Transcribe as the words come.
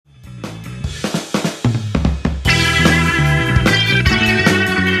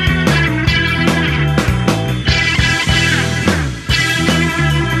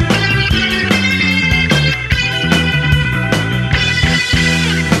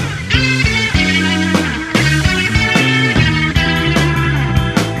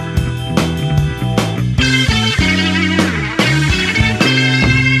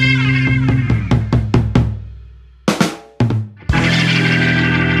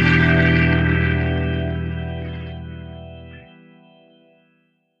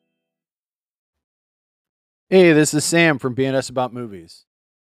Hey, this is Sam from BNS About Movies.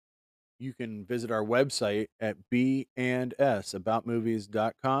 You can visit our website at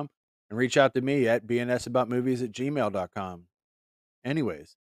bnsaboutmovies.com and reach out to me at bnsaboutmovies@gmail.com.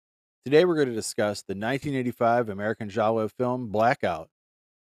 Anyways, today we're going to discuss the 1985 American Giallo film Blackout.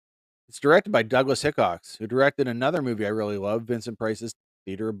 It's directed by Douglas Hickox, who directed another movie I really love, Vincent Price's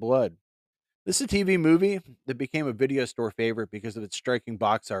Theater of Blood. This is a TV movie that became a video store favorite because of its striking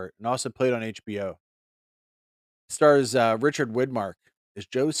box art and also played on HBO. Stars Richard Widmark as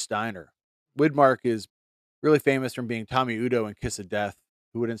Joe Steiner. Widmark is really famous from being Tommy Udo in Kiss of Death,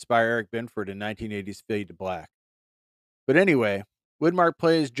 who would inspire Eric Binford in 1980's Fade to Black. But anyway, Widmark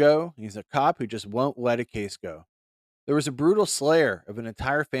plays Joe. He's a cop who just won't let a case go. There was a brutal slayer of an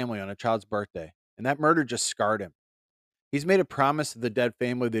entire family on a child's birthday, and that murder just scarred him. He's made a promise to the dead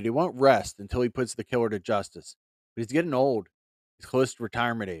family that he won't rest until he puts the killer to justice. But he's getting old. He's close to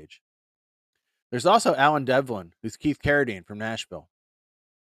retirement age. There's also Alan Devlin, who's Keith Carradine from Nashville.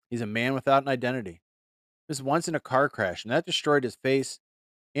 He's a man without an identity. He was once in a car crash, and that destroyed his face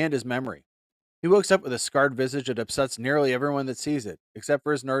and his memory. He wakes up with a scarred visage that upsets nearly everyone that sees it, except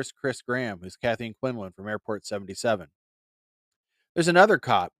for his nurse, Chris Graham, who's Kathleen Quinlan from Airport 77. There's another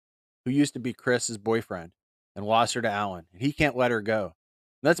cop who used to be Chris's boyfriend and lost her to Alan, and he can't let her go.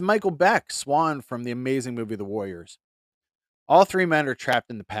 And that's Michael Beck, Swan from the amazing movie The Warriors. All three men are trapped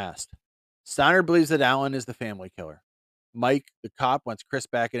in the past. Steiner believes that Alan is the family killer. Mike, the cop, wants Chris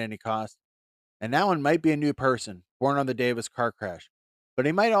back at any cost. And Alan might be a new person, born on the day of his car crash, but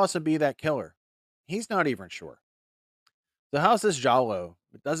he might also be that killer. He's not even sure. The house is Giallo.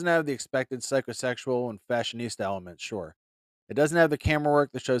 It doesn't have the expected psychosexual and fashionista elements, sure. It doesn't have the camera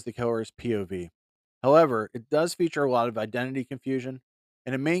work that shows the killer's POV. However, it does feature a lot of identity confusion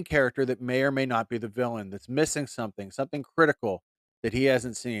and a main character that may or may not be the villain that's missing something critical that he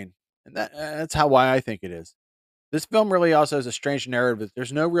hasn't seen. And that's why I think it is. This film really also has a strange narrative that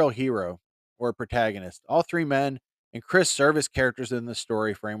there's no real hero or protagonist. All three men and Chris serve as characters in the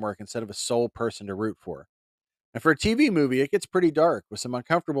story framework instead of a sole person to root for. And for a TV movie, it gets pretty dark with some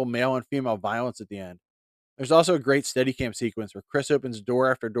uncomfortable male and female violence at the end. There's also a great Steadicam sequence where Chris opens door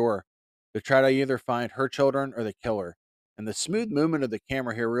after door to try to either find her children or the killer. And the smooth movement of the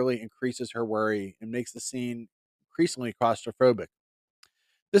camera here really increases her worry and makes the scene increasingly claustrophobic.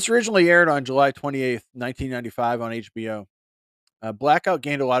 This originally aired on July 28th, 1995 on HBO. Blackout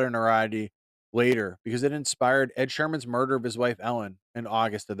gained a lot of notoriety later because it inspired Ed Sherman's murder of his wife Ellen in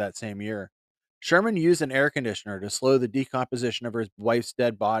August of that same year. Sherman used an air conditioner to slow the decomposition of his wife's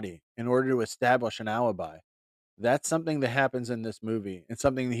dead body in order to establish an alibi. That's something that happens in this movie and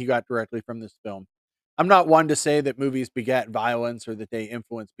something that he got directly from this film. I'm not one to say that movies begat violence or that they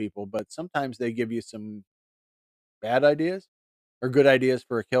influence people, but sometimes they give you some bad ideas or good ideas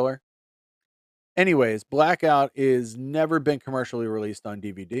for a killer. Anyways, Blackout is never been commercially released on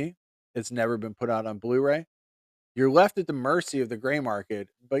DVD. It's never been put out on Blu-ray. You're left at the mercy of the gray market,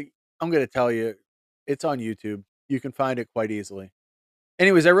 but I'm going to tell you, it's on YouTube. You can find it quite easily.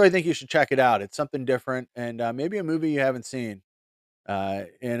 Anyways, I really think you should check it out. It's something different and maybe a movie you haven't seen. And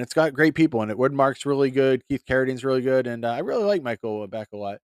it's got great people in it. Woodmark's really good. Keith Carradine's really good. And I really like Michael Beck a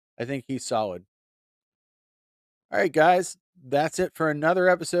lot. I think he's solid. All right, guys. That's it for another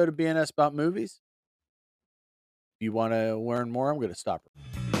episode of BNS About Movies. If you want to learn more, I'm going to stop.